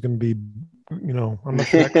Bricktown's going to be. I'm not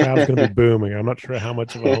sure that crowd's going to be booming. I'm not sure how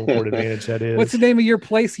much of a home court advantage that is. What's the name of your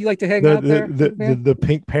place you like to hang out there? The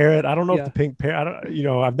Pink Parrot. I don't know if the Pink Parrot.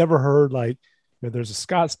 I've never heard there's a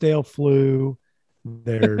Scottsdale flu.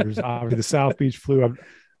 There's obviously the South Beach flu.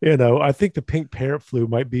 I think the Pink Parrot flu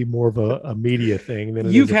might be more of a media thing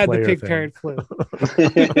than you've had the Pink Parrot flu.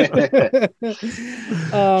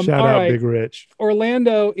 Shout out, right. Big Rich.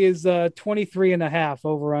 Orlando is 23.5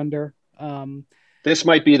 over under. This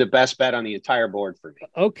might be the best bet on the entire board for me.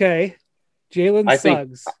 Okay, Jalen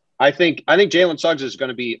Suggs. I think Jalen Suggs is going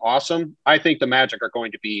to be awesome. I think the Magic are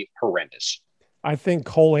going to be horrendous. I think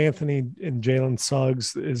Cole Anthony and Jalen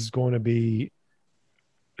Suggs is going to be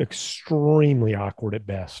extremely awkward at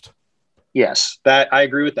best. Yes, that I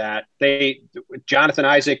agree with that. Jonathan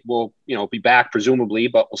Isaac will, be back presumably,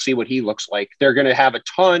 but we'll see what he looks like. They're going to have a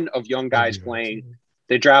ton of young guys playing.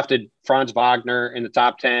 They drafted Franz Wagner in the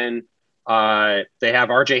top 10. They have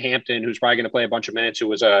RJ Hampton, who's probably going to play a bunch of minutes, who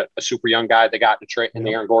was a super young guy they got in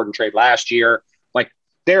the Aaron Gordon trade last year. Like,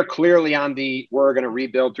 they're clearly on we're going to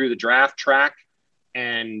rebuild through the draft track.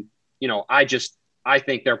 And, I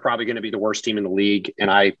think they're probably going to be the worst team in the league.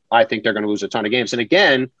 And I think they're going to lose a ton of games. And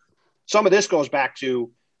again, some of this goes back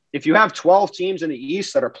to, if you have 12 teams in the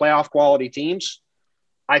East that are playoff quality teams,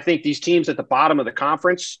 I think these teams at the bottom of the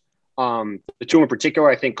conference, the two in particular,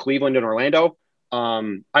 I think Cleveland and Orlando,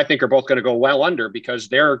 I think are both going to go well under, because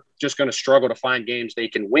they're just going to struggle to find games they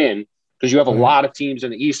can win, because you have a lot of teams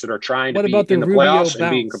in the East that are trying to be in the playoffs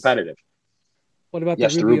and being competitive. What about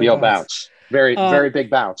the Rubio bounce? Very, very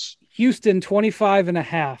big bounce. Houston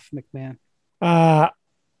 25.5, McMahon.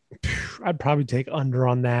 I'd probably take under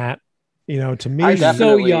on that. To me, he's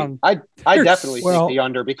so young. I definitely take the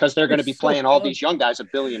under, because they're going to be playing all these young guys a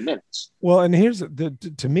billion minutes. Well, and here's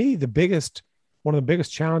to me, one of the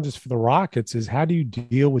biggest challenges for the Rockets is, how do you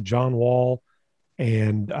deal with John Wall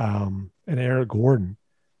and Eric Gordon?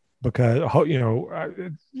 Because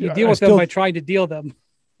you deal with them by trying to deal them.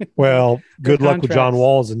 Well, good luck with John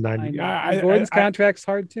Wall's in 90. Gordon's contract's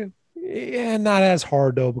hard too. Yeah, not as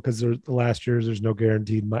hard though, because the last years there's no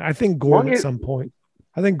guaranteed money. I think Gordon at some point.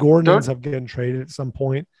 I think Gordon ends up getting traded at some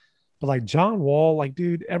point. But like John Wall,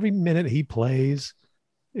 dude, every minute he plays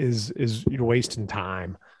is you're wasting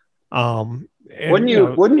time. Wouldn't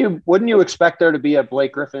you expect there to be a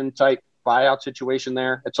Blake Griffin type buyout situation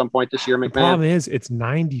there at some point this year, McMahon? The problem is it's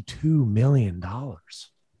 $92 million. I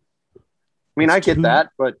mean, I get that,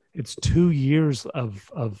 but it's 2 years of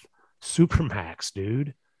Supermax,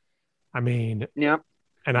 dude. I mean, yeah.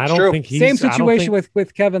 And I don't think he's same situation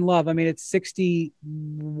with Kevin Love. I mean, it's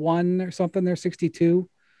 61 or something. They're 62.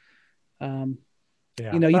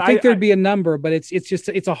 Yeah. You know, you think there'd be a number, but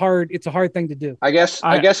it's a hard thing to do. I guess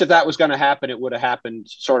if that was going to happen, it would have happened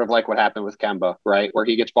sort of like what happened with Kemba, right? Where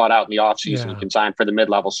he gets bought out in the offseason, you can sign for the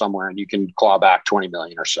mid-level somewhere and you can claw back 20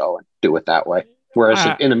 million or so and do it that way.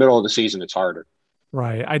 Whereas in the middle of the season, it's harder.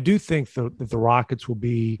 Right. I do think that the Rockets will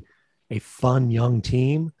be a fun young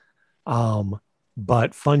team.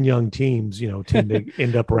 But fun young teams, tend to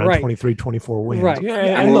end up around 23, 24 wins. Right.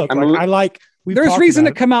 Yeah. And look, there's reason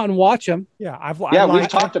to come out and watch them. Yeah. We've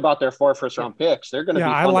talked about their 4 first-round picks. They're going to be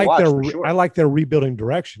fun to watch for sure. I like their rebuilding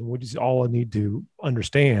direction. We just all need to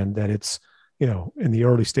understand that it's, in the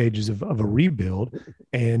early stages of a rebuild,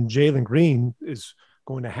 and Jalen Green is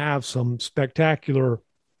going to have some spectacular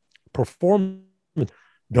performance.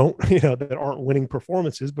 That aren't winning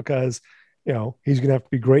performances because he's going to have to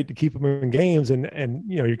be great to keep them in games. And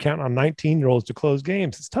you're counting on 19-year-olds to close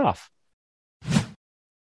games. It's tough.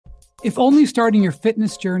 If only starting your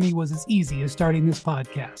fitness journey was as easy as starting this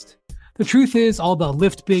podcast. The truth is, all the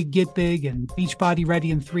lift big, get big, and Beachbody ready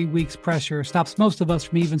in 3 weeks pressure stops most of us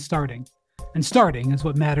from even starting. And starting is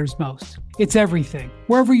what matters most. It's everything.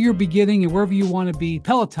 Wherever you're beginning and wherever you want to be,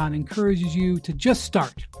 Peloton encourages you to just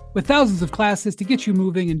start. With thousands of classes to get you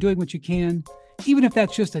moving and doing what you can, even if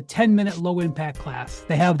that's just a 10-minute low-impact class,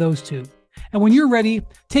 they have those too. And when you're ready,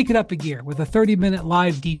 take it up a gear with a 30-minute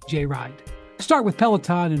live DJ ride. Start with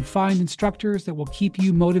Peloton and find instructors that will keep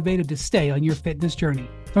you motivated to stay on your fitness journey.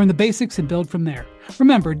 Learn the basics and build from there.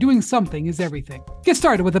 Remember, doing something is everything. Get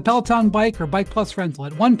started with a Peloton bike or Bike Plus rental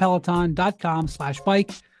at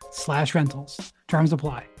onepeloton.com/bike/rentals. Terms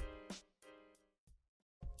apply.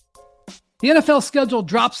 The NFL schedule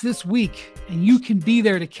drops this week, and you can be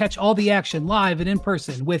there to catch all the action live and in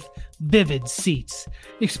person with Vivid Seats.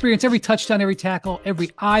 Experience every touchdown, every tackle, every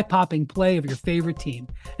eye-popping play of your favorite team.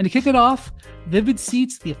 And to kick it off, Vivid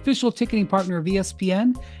Seats, the official ticketing partner of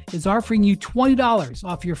ESPN, is offering you $20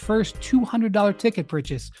 off your first $200 ticket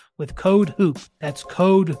purchase with code HOOP. That's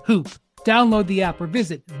code HOOP. Download the app or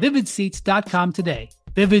visit vividseats.com today.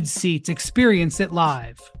 Vivid Seats. Experience it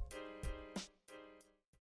live.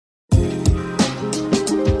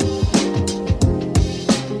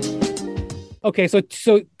 Okay, so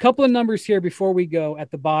a couple of numbers here before we go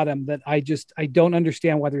at the bottom that I don't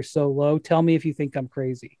understand why they're so low. Tell me if you think I'm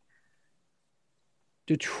crazy.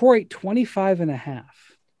 Detroit 25.5.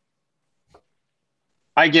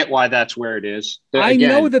 I get why that's where it is. I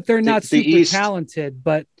know that they're not super talented,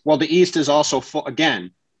 but the East is also full.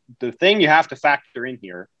 Again, the thing you have to factor in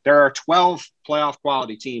here, there are 12 playoff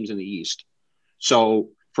quality teams in the East. So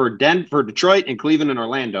for Detroit and Cleveland and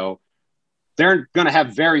Orlando, they're going to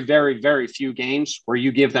have very, very, very few games where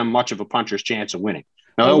you give them much of a puncher's chance of winning.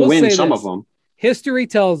 Now, they'll win some of them. History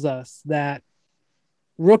tells us that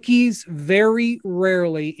rookies very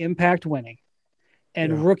rarely impact winning,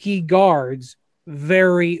 and rookie guards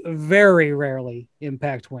very, very rarely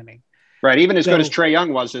impact winning. Right. Even as good as Trae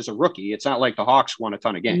Young was as a rookie, it's not like the Hawks won a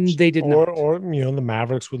ton of games. They did not. Or the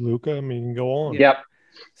Mavericks with Luka. I mean, you can go on. Yep.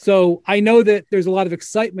 So I know that there's a lot of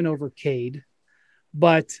excitement over Cade,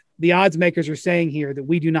 but the odds makers are saying here that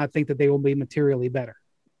we do not think that they will be materially better.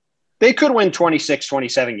 They could win 26,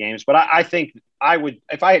 27 games, but I think I would,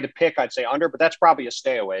 if I had to pick, I'd say under, but that's probably a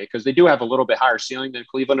stay away because they do have a little bit higher ceiling than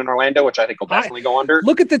Cleveland and Orlando, which I think will definitely go under.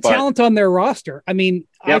 Look at the talent on their roster. I mean,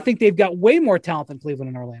 I think they've got way more talent than Cleveland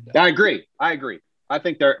and Orlando. I agree. I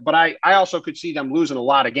think but I also could see them losing a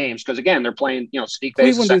lot of games because, again, they're playing, Sadiq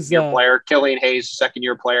Bey's a second-year player, Killian Hayes,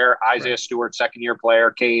 second-year player, Isaiah Stewart, second-year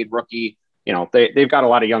player, Cade, rookie. They've got a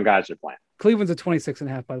lot of young guys they're playing. Cleveland's a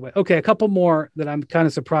 26.5, by the way. Okay, a couple more that I'm kind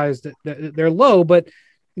of surprised that they're low, but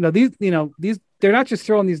these they're not just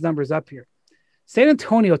throwing these numbers up here. San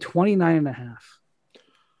Antonio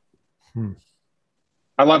 29.5.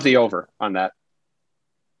 I love the over on that.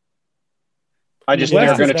 I just think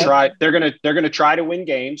they're going to try. They're going to try to win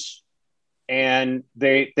games, and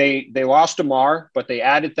they lost DeMar, but they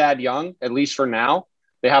added Thad Young at least for now.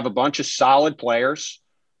 They have a bunch of solid players.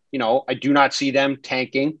 I do not see them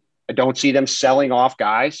tanking. I don't see them selling off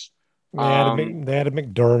guys. They had a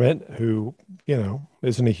McDermott who,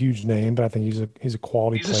 isn't a huge name, but I think he's a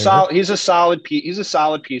quality player. He's a solid piece. He's a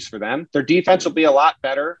solid piece for them. Their defense will be a lot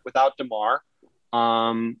better without DeMar.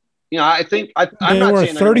 I think I'm not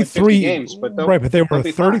saying they're going to win 50 games, but they were a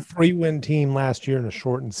 33-win team last year in a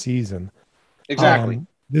shortened season. Exactly.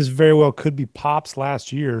 This very well could be Pop's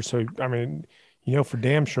last year. So I mean, for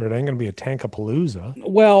damn sure it ain't going to be a Tankapalooza.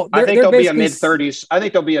 Well, I think they'll be a mid-30s. I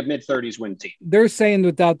think they'll be a mid-30s win team. They're saying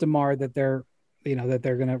without DeMar that they're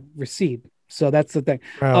going to recede. So that's the thing.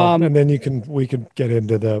 Well, and then we could get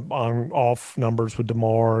into the on-off numbers with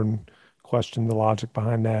DeMar and question the logic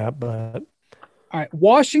behind that. But All right.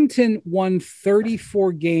 Washington won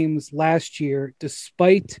 34 games last year,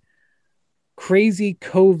 despite crazy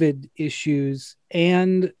COVID issues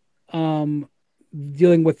and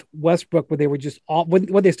dealing with Westbrook, where they were just all,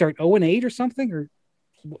 what they start 0-8 or something, or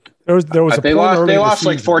there was a they point lost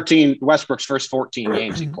like 14 Westbrook's first 14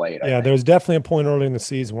 games he played. Yeah, there was definitely a point early in the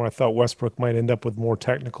season where I thought Westbrook might end up with more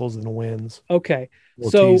technicals than wins. Okay,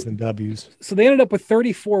 more T's than W's. So they ended up with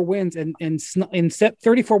 34 wins and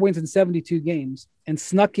 34 wins in 72 games and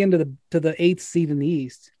snuck into the 8th seed in the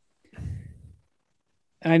East.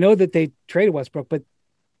 And I know that they traded Westbrook, but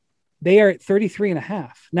they are at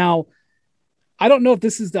 33.5 now. I don't know if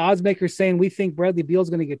this is the odds makers saying we think Bradley Beal is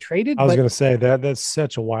going to get traded. I was going to say that's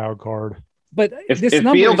such a wild card. But if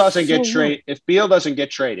Beal doesn't get traded, if Beal doesn't get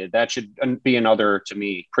traded, that should be another, to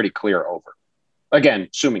me, pretty clear over. Again,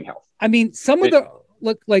 assuming health. I mean, some of the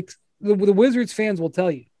Wizards fans will tell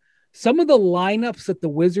you some of the lineups that the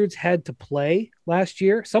Wizards had to play last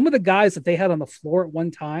year. Some of the guys that they had on the floor at one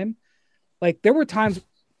time, like there were times.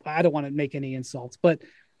 I don't want to make any insults, but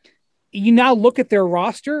you now look at their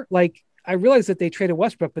roster, like. I realize that they traded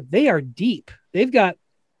Westbrook, but they are deep. They've got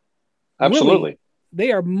absolutely.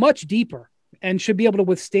 They are much deeper and should be able to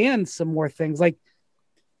withstand some more things. Like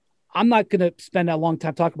I'm not going to spend a long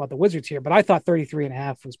time talking about the Wizards here, but I thought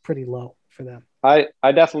 33.5 was pretty low for them. I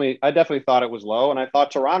definitely thought it was low, and I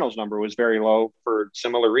thought Toronto's number was very low for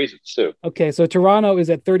similar reasons too. Okay, so Toronto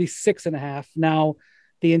is at 36.5 now.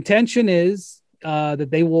 The intention is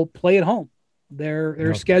that they will play at home.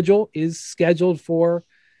 Their schedule is scheduled for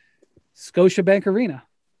Scotiabank Arena.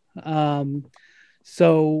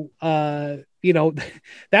 So that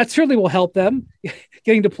certainly will help them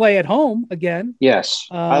getting to play at home again. Yes.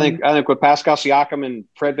 I think with Pascal Siakam and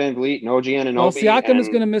Fred VanVleet and OG Anunoby. Well, Siakam is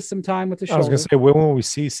going to miss some time with the shoulder. I was going to say, when will we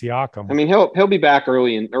see Siakam? I mean, he'll be back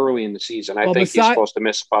early in the season. I think he's supposed to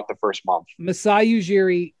miss about the first month. Masai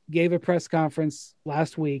Ujiri gave a press conference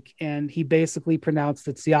last week, and he basically pronounced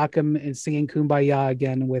that Siakam is singing Kumbaya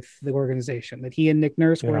again with the organization, that he and Nick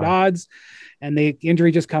Nurse were at odds, and the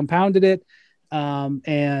injury just compounded it.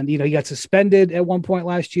 And he got suspended at one point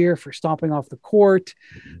last year for stomping off the court.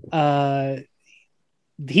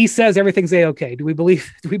 He says everything's A-okay. Do we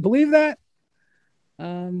believe that?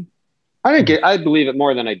 I believe it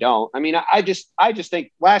more than I don't. I mean, I just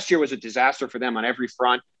think last year was a disaster for them on every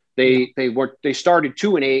front. They started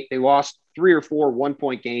 2-8. They lost 3 or 4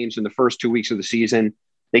 1-point games in the first 2 weeks of the season.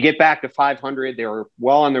 They get back to 500. They were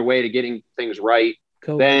well on their way to getting things right.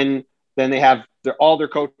 COVID. Then they have all their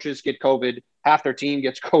coaches get COVID. Half their team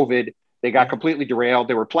gets COVID. They got completely derailed.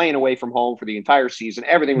 They were playing away from home for the entire season.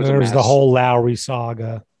 Everything was a mess. There's the whole Lowry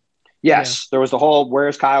saga. Yes, there was the whole,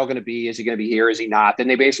 where's Kyle going to be? Is he going to be here? Is he not? Then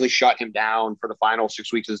they basically shut him down for the final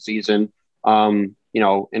 6 weeks of the season, in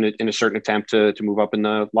a certain attempt to move up in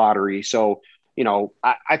the lottery. So,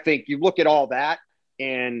 I think you look at all that,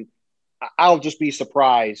 and I'll just be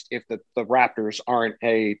surprised if the Raptors aren't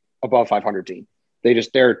a above 500 team. They're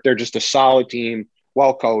just a solid team,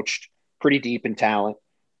 well coached, pretty deep in talent.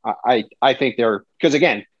 I think because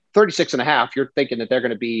again, 36.5, you're thinking that they're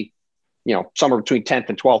going to be, somewhere between 10th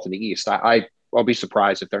and 12th in the East. I'll be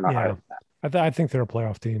surprised if they're not higher than that. I think they're a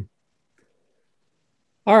playoff team.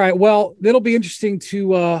 All right. Well, it'll be interesting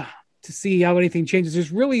to see how anything changes.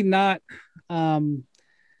 There's really not,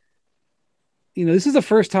 this is the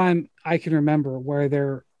first time I can remember where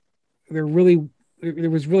there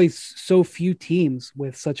was really so few teams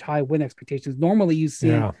with such high win expectations. Normally you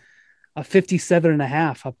see a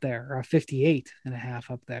 57.5 up there or a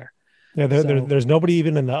 58.5 up there. Yeah. There's nobody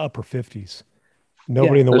even in the upper 50s.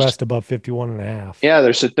 Nobody in the West above 51.5. Yeah.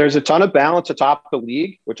 There's a ton of balance atop the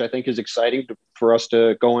league, which I think is exciting for us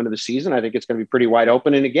to go into the season. I think it's going to be pretty wide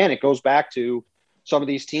open. And again, it goes back to some of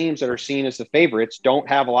these teams that are seen as the favorites don't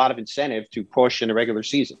have a lot of incentive to push in the regular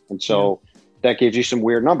season. And so that gives you some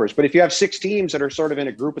weird numbers. But if you have 6 teams that are sort of in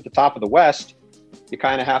a group at the top of the West, you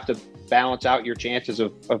kind of have to balance out your chances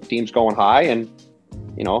of teams going high. And,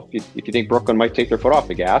 if you think Brooklyn might take their foot off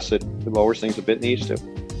the gas, it lowers things a bit in the East too.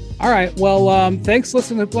 All right. Well, thanks for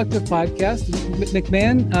listening to the Collective Podcast.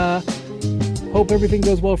 MacMahon, hope everything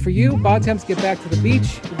goes well for you. Bontemps, get back to the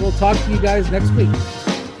beach. We'll talk to you guys next week.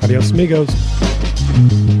 Adios, amigos.